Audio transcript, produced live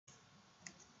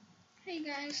Hey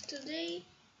guys, today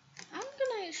I'm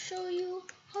gonna show you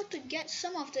how to get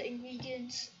some of the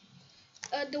ingredients.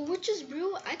 The witch's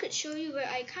brew I could show you, but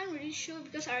I can't really show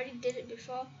because I already did it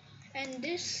before. And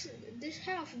this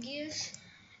kind of gears,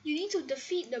 you need to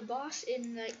defeat the boss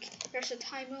in there's a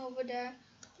timer over there,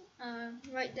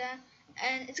 right there,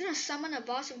 and it's gonna summon a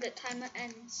boss if that timer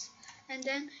ends. And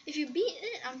then if you beat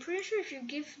it, I'm pretty sure if you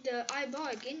give the eyeball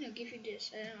again, it'll give you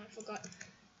this. I don't know, I forgot.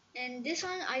 And this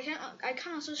one I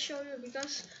can't also show you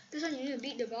because this one you need to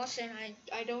beat the boss, and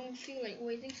I don't feel like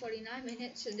waiting 49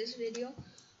 minutes in this video.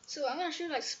 So I'm gonna show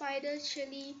you like spider,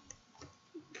 chili,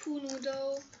 poo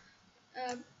noodle,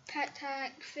 pad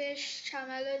thai, fish,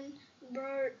 charmelon,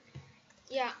 bird,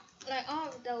 yeah, like all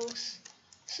of those.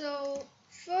 So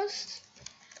first,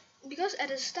 because at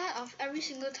the start of every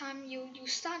single time you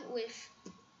start with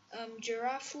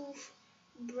giraffe hoof,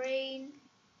 brain,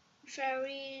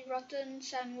 fairy, rotten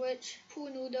sandwich, poo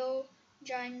noodle,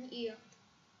 giant ear.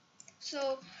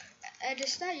 So at the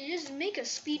start you just make a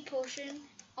speed potion,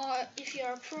 or if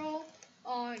you're a pro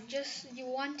or just you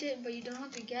want it but you don't know how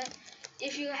to get,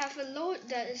 if you have a load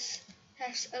that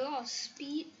has a lot of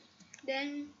speed,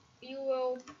 then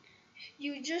you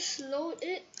just load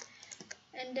it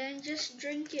and then just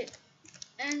drink it.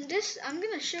 And this I'm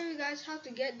gonna show you guys how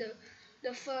to get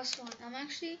the first one. I'm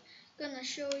actually gonna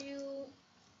show you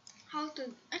how to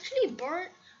actually bird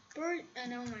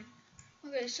never mind.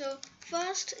 Okay, so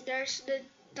first there's the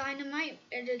dynamite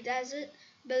in the desert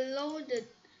below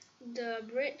the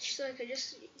bridge, so you can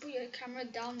just put your camera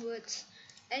downwards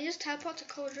and just teleport to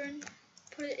cauldron,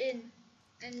 put it in,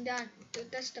 and done.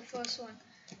 That's the first one.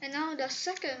 And now the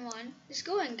second one is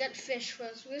go and get fish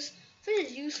first, because fish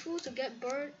is useful to get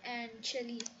bird and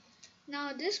chili.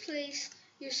 Now this place,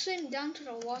 you swim down to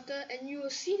the water and you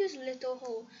will see this little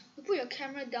hole. You put your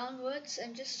camera downwards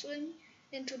and just swim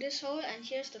into this hole, and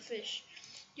here's the fish.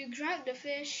 You grab the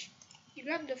fish,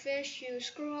 you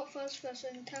scroll up first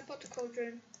person, teleport to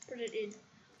cauldron, put it in.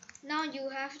 Now you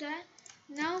have that.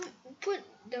 Now put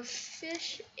the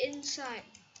fish inside.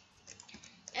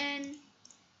 And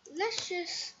let's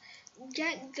just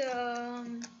get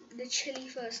the chili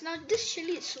first. Now this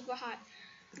chili is super hard,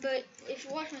 but if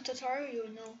you watch my tutorial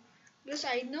you'll know, because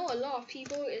I know a lot of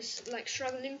people is like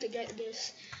struggling to get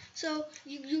this. So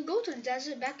you go to the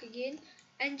desert back again,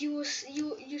 and you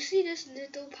see this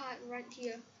little part right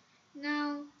here.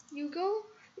 Now you go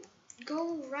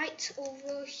right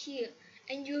over here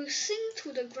and you sink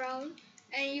to the ground,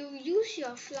 and you use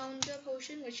your flounder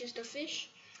potion, which is the fish.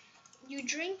 You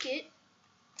drink it,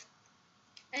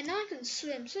 and now you can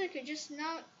swim. So you can just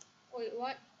now wait,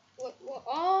 what?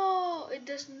 Oh, it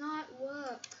does not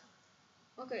work.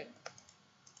 Okay,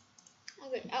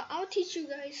 I'll teach you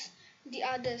guys the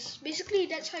others. Basically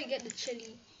that's how you get the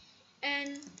chili.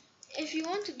 And if you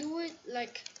want to do it,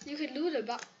 like, you can do the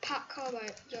parkour by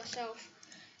yourself.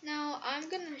 Now I'm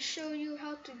gonna show you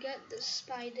how to get the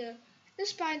spider. The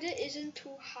spider isn't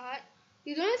too hard.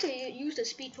 You don't have to use the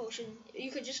speed potion,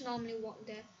 you could just normally walk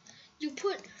there. You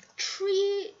put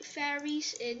 3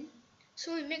 fairies in,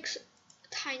 so it makes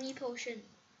tiny potion.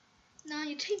 Now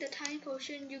you take the tiny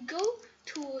potion, you go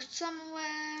to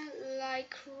somewhere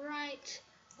like right.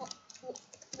 What?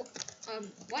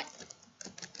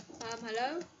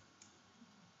 Hello?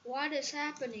 What is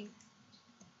happening?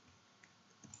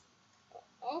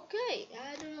 Okay,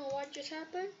 I don't know what just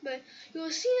happened, but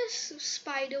you'll see this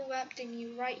spider web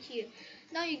thingy right here.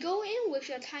 Now you go in with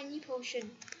your tiny potion.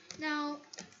 Now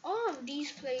all of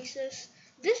these places,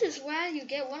 this is where you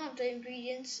get one of the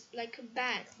ingredients, like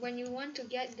bad, when you want to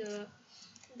get the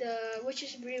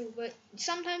witch's brew, but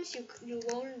sometimes you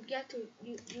won't get to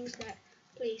use that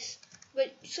place.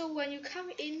 But so when you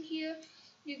come in here,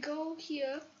 you go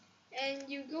here and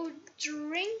you go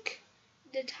drink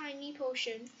the tiny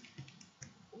potion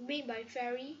made by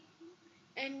fairy,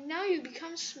 and now you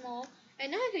become small,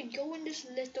 and now you can go in this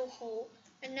little hole,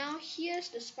 and now here's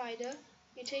the spider.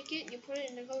 You take it, you put it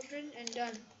in the cauldron, and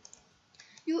done.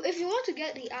 If you want to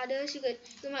get the others, you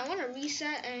might want to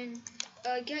reset and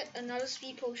get another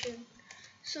speed potion.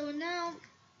 So now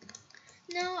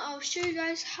I'll show you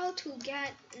guys how to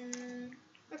get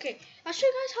okay, I'll show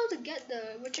you guys how to get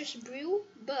the witch's brew,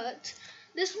 but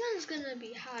this one is gonna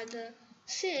be harder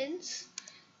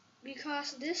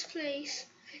because this place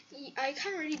I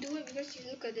can't really do it because you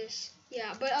look at this.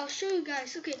 Yeah, but I'll show you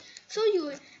guys. Okay, so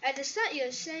you at the start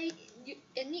you say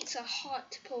it needs a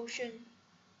hot potion,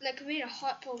 like made a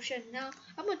hot potion. Now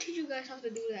I'm gonna teach you guys how to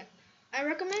do that. I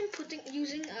recommend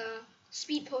using a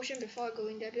speed potion before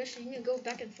going there, because you need to go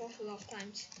back and forth a lot of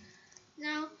times.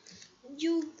 Now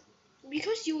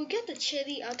because you will get the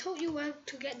chili, I told you where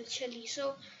to get the chili.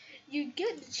 So you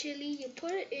get the chili, you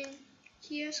put it in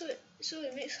here, so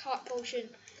it makes hot potion.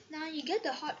 Now you get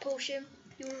the hot potion,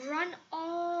 you run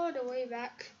all the way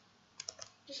back.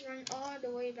 Just run all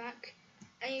the way back,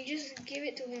 and you just give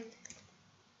it to him.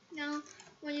 Now,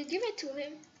 when you give it to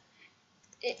him,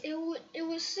 it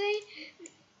would say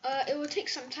it will take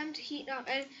some time to heat up,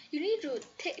 and you need to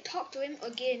talk to him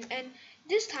again. And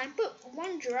this time, put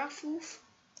one giraffe hoof,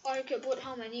 or you could put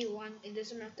how many you want. It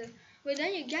doesn't matter. But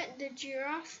then you get the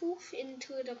giraffe hoof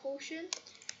into the potion.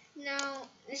 Now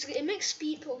it makes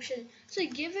speed potion, so you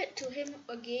give it to him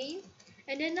again,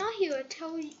 and then now he will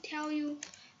tell you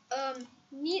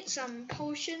need some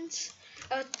potions,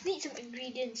 need some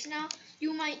ingredients. Now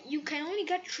you can only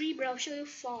get 3, but I'll show you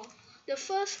 4. The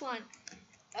first one,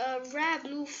 rare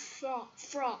blue frog.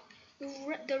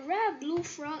 The rare blue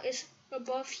frog is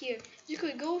above here. You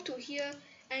could go to here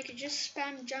and you could just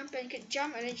spam jump, and you could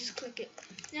jump and then just click it.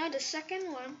 Now the second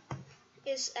one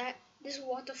is at this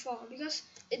waterfall, because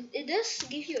it does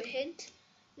give you a hint.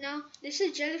 Now this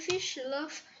is jellyfish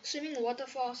love swimming in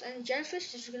waterfalls, and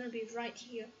jellyfish is gonna be right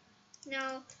here.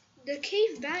 Now the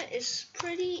cave bat is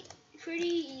pretty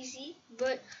easy,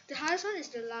 but the hardest one is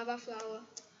the lava flower.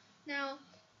 Now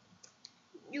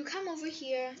you come over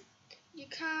here, you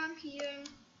come here,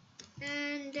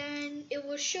 and then it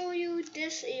will show you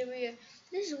this area.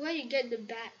 This is where you get the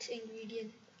bat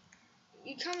ingredient.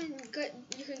 You come and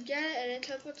you can get it, and then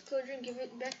teleport to Codra and give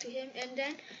it back to him. And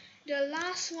then the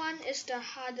last one is the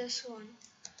hardest one.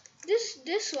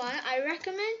 This one I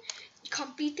recommend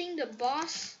completing the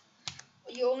boss.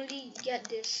 You only get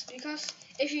this, because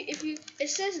if you it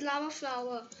says lava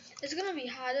flower, it's gonna be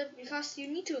harder because you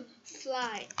need to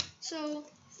fly. So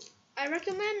I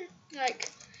recommend, like,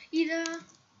 either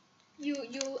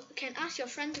you can ask your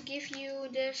friend to give you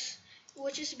this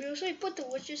witch's brew. So you put the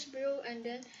witch's brew, and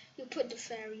then you put the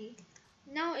fairy.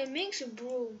 Now it makes a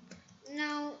broom.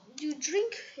 Now you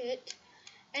drink it,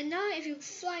 and now if you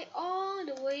fly all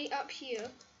the way up here,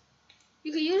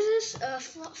 you can use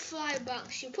this fly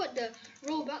box. You put the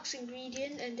Robux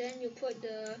ingredient, and then you put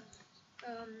the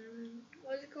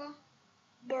what's it called,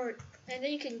 bird, and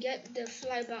then you can get the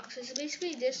fly box. It's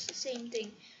basically this same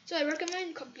thing. So I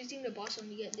recommend completing the boss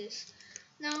when you get this.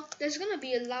 Now there's gonna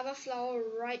be a lava flower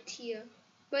right here,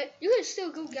 but you can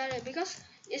still go get it, because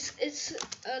it's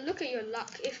look at your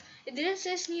luck. If it didn't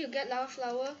say you get lava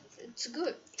flower, it's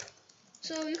good.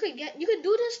 So you could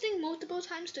do this thing multiple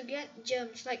times to get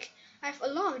gems. Like, I have a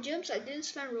lot of gems. I didn't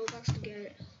spend Robux to get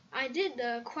it. I did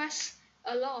the quest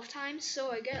a lot of times,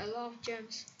 so I get a lot of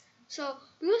gems. So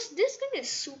because this thing is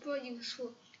super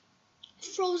useful,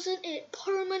 frozen it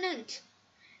permanent,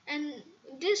 and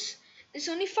this is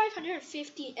only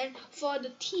 550. And for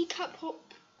the teacup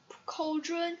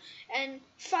cauldron and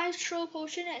 5 troll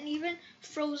potion and even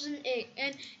frozen egg,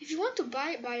 and if you want to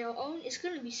buy it by your own, it's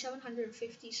gonna be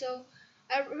 750. So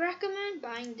I recommend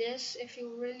buying this if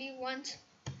you really want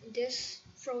this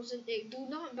frozen egg. Do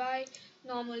not buy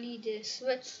normally this.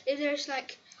 But if there's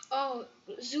like, oh,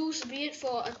 Zeus beard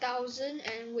for 1,000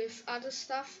 and with other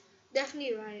stuff,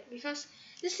 definitely buy it, because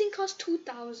this thing costs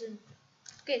 2,000.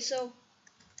 Okay, so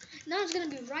now it's gonna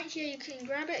be right here. You can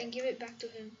grab it and give it back to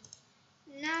him.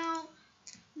 Now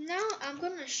I'm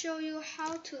gonna show you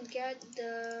how to get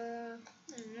the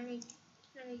let me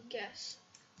guess.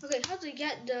 Okay, how to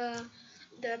get the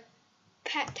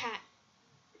pet tack.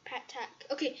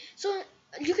 Okay, so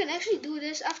you can actually do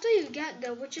this after you get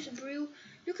the witch's brew.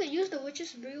 You can use the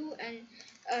witch's brew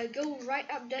and go right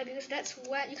up there, because that's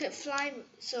where you can fly.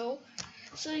 So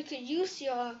you can use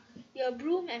your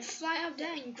broom and fly up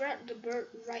there and grab the bird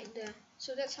right there.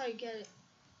 So that's how you get it.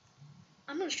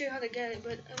 I'm not sure how to get it,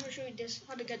 but I'm gonna show you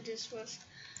how to get this first.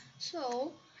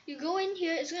 So you go in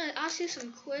here. It's gonna ask you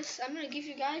some quiz. I'm gonna give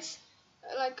you guys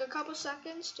like a couple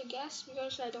seconds to guess,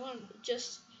 because I don't want to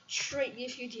just straight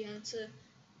give you the answer.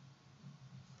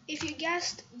 If you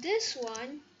guessed this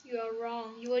one, you are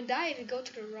wrong. You will die if you go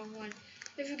to the wrong one.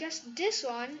 If you guessed this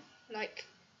one, like,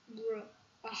 bro,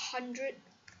 100.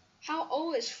 How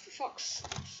old is Fox,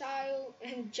 Sile,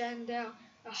 and Jandel?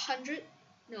 100?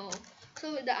 No.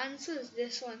 So the answer is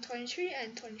this one, 23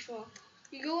 and 24.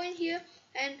 You go in here,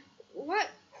 and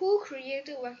who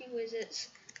created Wacky Wizards?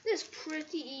 This is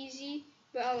pretty easy,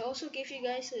 but I'll also give you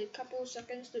guys a couple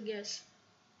seconds to guess.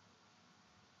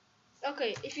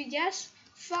 Okay, if you guess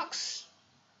Fox,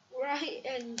 Rai,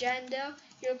 and Jandel,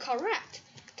 you're correct.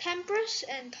 Tempress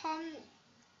and Tom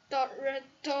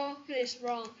Dorito is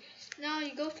wrong. Now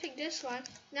you go pick this one.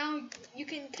 Now you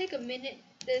can take a minute,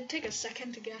 then take a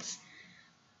second to guess.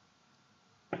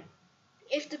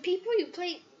 If the people you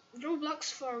played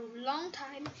Roblox for a long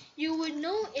time, you would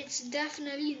know it's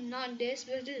definitely not this,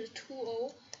 because this is too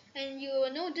old. And you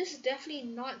will know this is definitely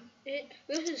not it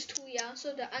because it's too young,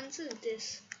 so the answer is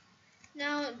this.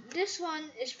 Now this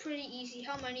one is pretty easy.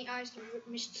 How many eyes does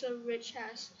Mr. Rich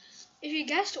has? If you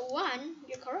guessed 1,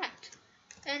 you're correct.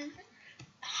 And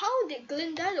how did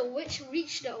Glinda the witch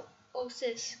reach the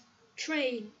Oasis?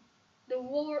 Train. The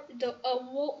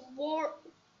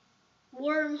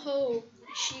wormhole.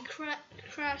 She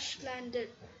crash landed.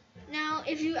 Now,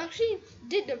 if you actually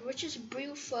did the witch's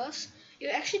brew first, it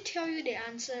will actually tell you the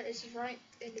answer is right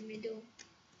in the middle.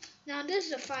 Now, this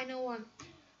is the final one.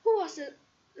 Who was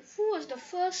the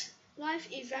first live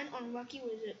event on Wacky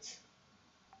Wizards?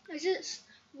 Is it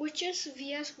Witches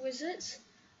vs Wizards?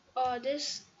 Or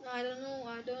this? I don't know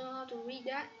how to read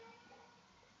that.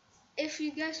 If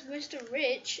you guess Mr.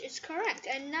 Rich, it's correct.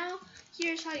 And now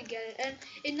here's how you get it. And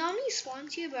it normally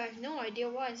spawns here, but I have no idea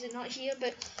why is it not here.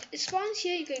 But it spawns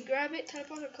here. You can grab it,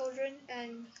 teleport to Cauldron,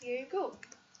 and here you go.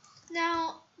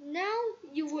 Now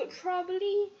you would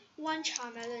probably want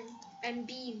Charmelon and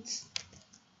beans.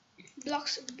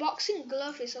 Boxing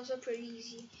glove is also pretty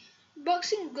easy.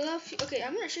 Boxing glove. Okay,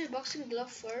 I'm gonna show you boxing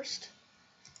glove first.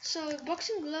 So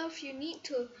boxing glove, you need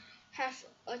to have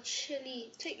a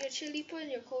chili. Take your chili, put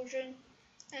in your cauldron,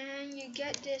 and you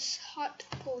get this hot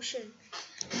potion.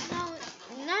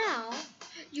 Now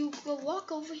you go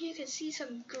walk over here. You can see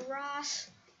some grass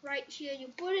right here. You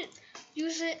put it,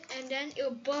 use it, and then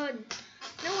it'll burn.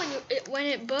 Now when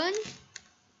it burns,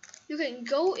 you can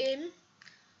go in,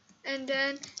 and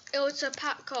then it's a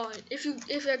parkour. If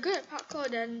you're good at parkour,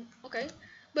 then okay.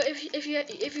 But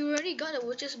if you already got the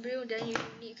witch's brew, then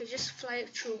you can just fly it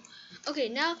through. Okay,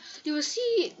 now you will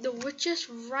see the witches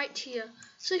right here,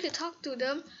 so you can talk to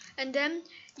them, and then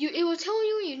it will tell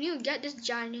you need to get this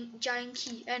giant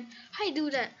key. And how you do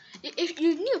that? If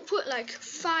you need to put like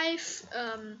five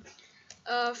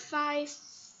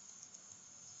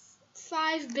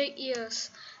big ears,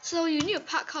 so you need to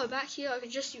parkour back here, or you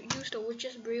can just use the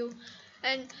witch's brew.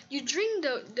 And you drink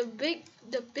the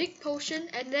big potion,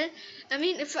 and then I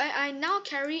mean if I now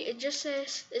carry, it just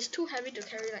says it's too heavy to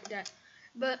carry like that.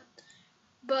 But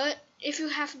if you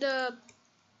have the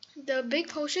big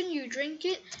potion, you drink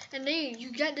it, and then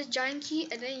you get this giant key,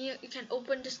 and then you can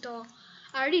open this door.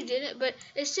 I already did it, but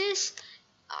it says,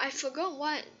 I forgot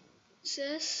what it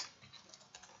says.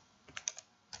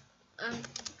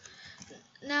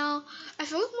 Now I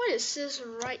forgot what it says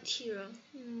right here.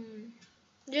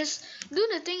 Just do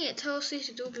the thing it tells you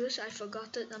to do because I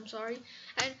forgot it. I'm sorry.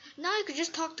 And now you can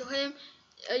just talk to him.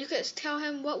 You can tell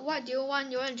him what do you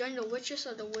want. You want to join the witches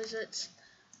or the wizards?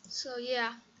 So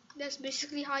yeah, that's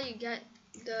basically how you get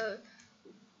the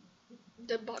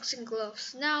boxing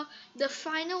gloves. Now the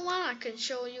final one I can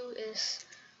show you is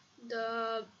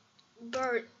the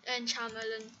bird and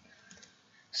Charmelon.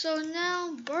 So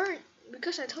now bird,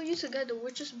 because I told you to get the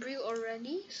witch's brew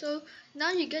already, so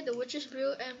now you get the witch's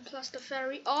brew and plus the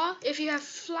fairy. Or if you have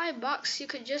fly bucks, you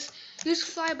could just use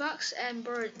fly bucks and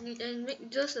bird and make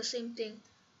just the same thing.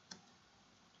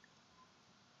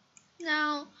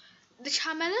 Now the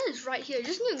Charmelon is right here. You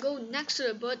just need to go next to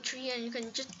the bird tree and you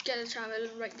can just get a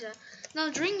Charmelon right there. Now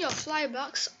drink your fly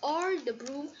bucks or the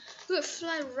broom, you will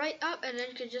fly right up, and then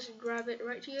you can just grab it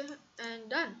right here and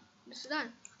done. It's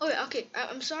done. Oh yeah, okay,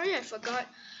 I'm sorry I forgot,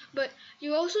 but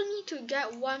you also need to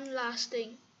get one last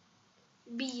thing.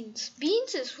 Beans.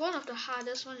 Beans is one of the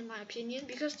hardest one in my opinion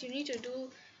because you need to do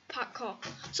parkour.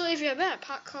 So if you're bad at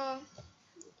parkour,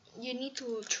 you need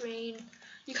to train.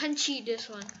 You can't cheat this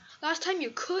one. Last time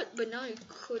you could, but now you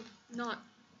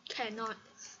cannot.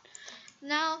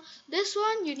 Now this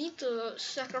one you need to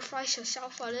sacrifice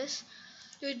yourself for this.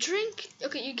 You drink,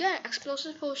 okay, you get an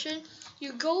explosive potion,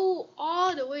 you go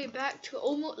all the way back to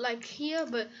almost like here,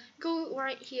 but go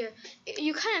right here.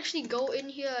 You can't actually go in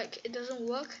here, like it doesn't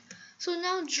work. So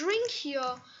now drink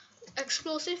your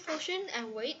explosive potion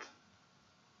and wait.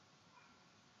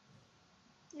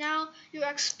 Now you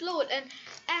explode, and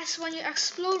as when you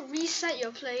explode, reset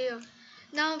your player.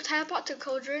 Now teleport to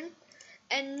Cauldron,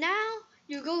 and now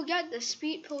you go get the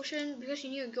speed potion because you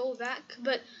need to go back.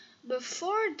 But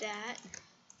before that,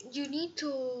 you need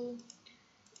to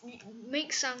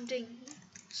make something.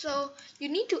 So you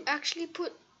need to actually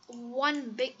put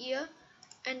one big ear,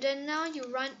 and then now you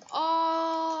run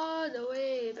all the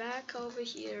way back over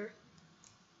here.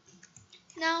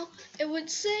 Now it would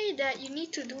say that you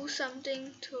need to do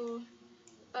something to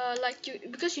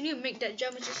because you need to make that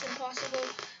jump, which is impossible.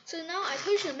 So now I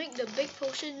told you to make the big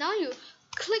potion. Now you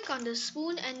click on the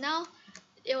spoon, and now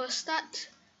it will start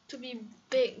to be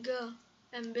bigger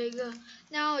and bigger.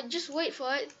 Now just wait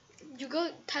for it. You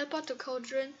go teleport to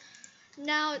Cauldron.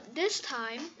 Now this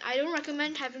time I don't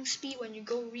recommend having speed when you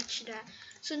go reach that.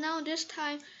 So now this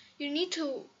time you need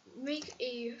to make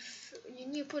a. You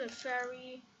need to put a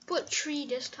fairy. Put 3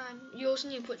 this time. You also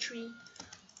need to put 3.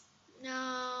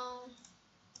 Now,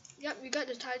 yep, you got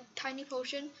the tiny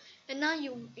potion, and now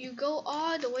you go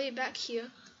all the way back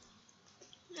here,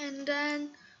 and then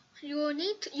you will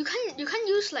need to, you can't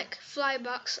use like fly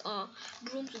bugs or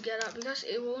broom to get up because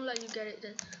it won't let you get it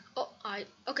then. Oh,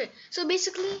 okay. So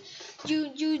basically,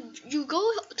 you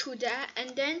go to that,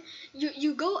 and then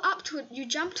you go up to, you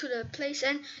jump to the place,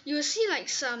 and you will see like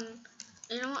some.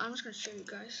 You know what? I'm just gonna show you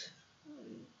guys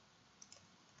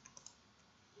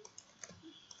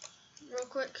real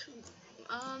quick.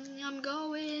 I'm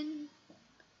going.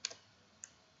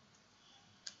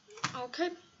 Okay.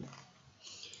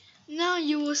 Now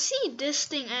you will see this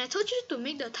thing, and I told you to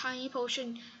make the tiny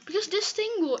potion because this thing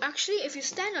will actually, if you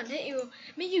stand on it, it will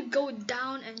make you go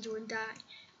down and you will die.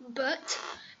 But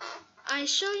I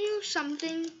show you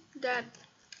something that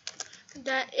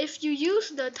if you use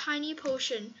the tiny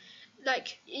potion,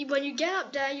 like when you get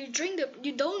up there, you drink the,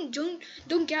 you don't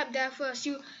get up there first.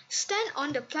 You stand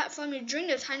on the platform, you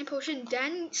drink the tiny potion,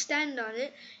 then stand on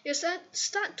it. It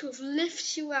start to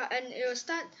lift you out, and it will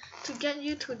start to get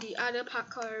you to the other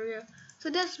parkour area.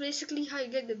 So that's basically how you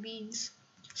get the beans.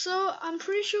 So I'm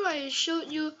pretty sure I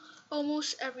showed you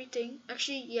almost everything.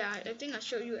 Actually, yeah, I think I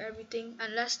showed you everything,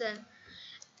 unless then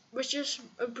Witch's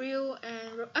Brew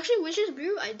and actually Witch's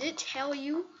Brew I did tell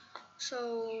you.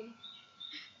 So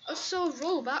also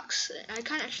Robux I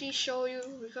can't actually show you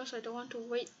because I don't want to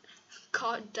wait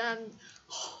god damn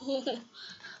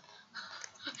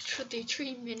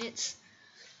 33 minutes.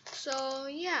 So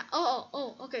yeah,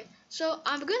 okay, so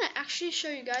I'm gonna actually show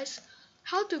you guys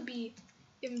how to be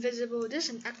invisible. This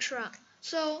is an extra,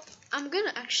 so I'm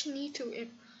gonna actually need to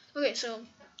okay, so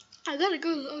I gotta go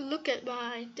look at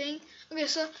my thing. Okay,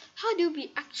 so how do you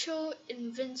be actual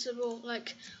invincible?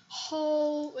 Like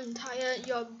whole entire,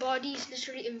 your body is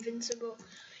literally invincible.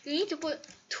 You need to put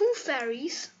two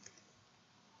fairies,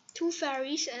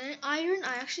 and then iron.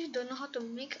 I actually don't know how to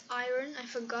make iron. I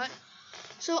forgot.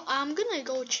 So I'm gonna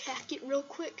go check it real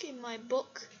quick in my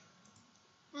book.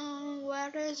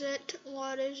 Where is it?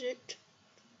 What is it?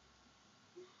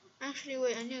 Actually,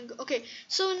 wait, I need to go. Okay,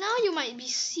 so now you might be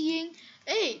seeing,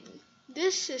 hey,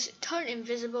 this is turn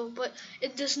invisible, but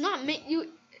it does not make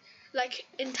you like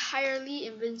entirely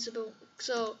invincible.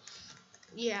 So,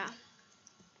 yeah.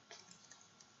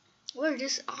 Where is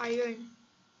this iron?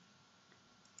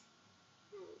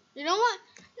 You know what?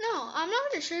 No, I'm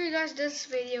not gonna show you guys this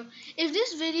video. If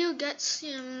this video gets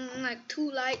like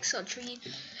 2 likes or 3,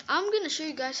 I'm gonna show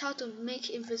you guys how to make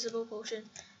invisible potion.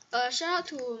 Shout out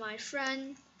to my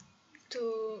friend,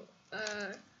 to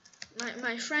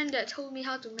my friend that told me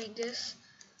how to make this.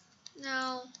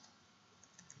 Now,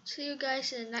 see you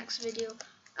guys in the next video.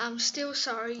 I'm still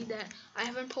sorry that I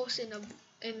haven't posted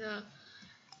in a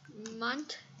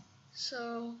month.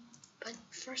 So, but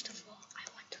first of all, I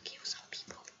want to kill some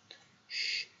people.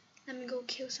 Shh. Let me go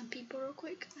kill some people real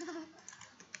quick.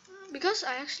 Because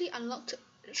I actually unlocked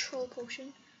the troll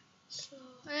potion. So,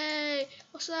 hey,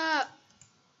 what's up?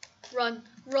 Run,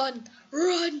 run,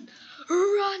 run,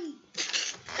 run!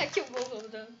 I killed both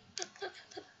of them.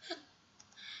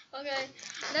 Okay,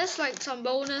 that's like some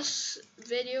bonus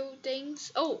video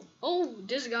things. Oh,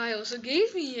 this guy also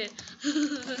gave me it.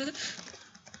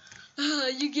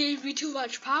 You gave me too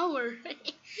much power.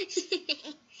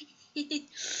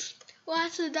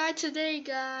 Want to die today,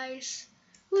 guys?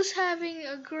 Who's having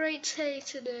a great day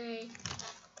today?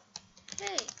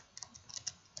 Hey.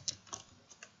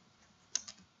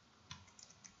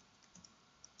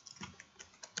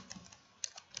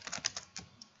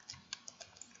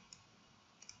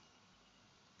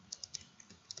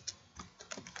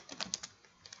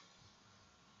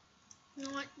 You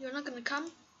know what? You're not gonna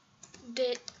come?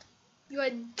 Dead. You are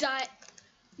dead.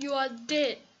 You are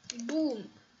dead. Boom.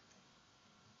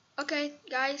 Okay,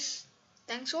 guys.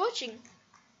 Thanks for watching.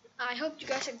 I hope you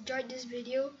guys enjoyed this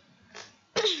video.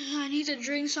 I need to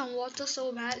drink some water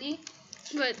so badly.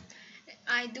 But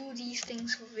I do these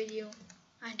things for video.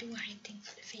 I do anything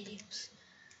for the videos.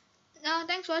 Now,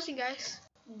 thanks for watching, guys.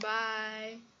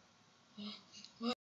 Bye.